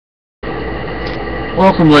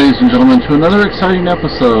Welcome, ladies and gentlemen, to another exciting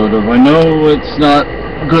episode of... I know it's not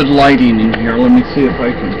good lighting in here. Let me see if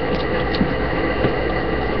I can...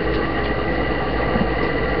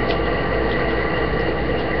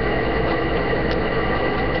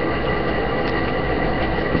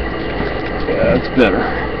 Yeah, that's better.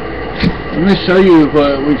 Let me show you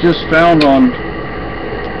what we just found on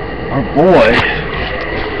our boy.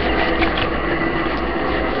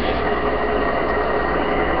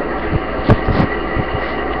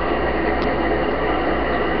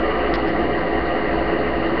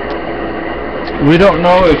 We don't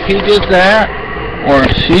know if he did that or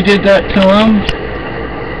if she did that to him.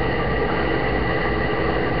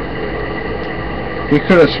 He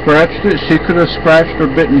could have scratched it. She could have scratched or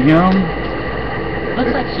bitten him.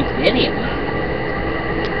 Looks like she bit him.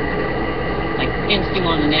 Like pinched him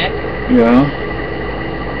on the neck. Yeah.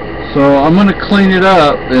 So I'm gonna clean it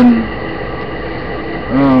up, and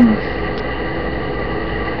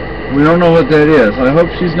we don't know what that is. I hope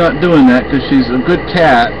she's not doing that because she's a good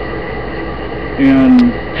cat. And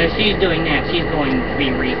if she's doing that, she's going to be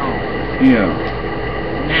rehomed. Yeah.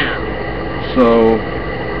 Now. So,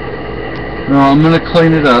 no, I'm gonna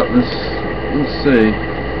clean it up. Let's see.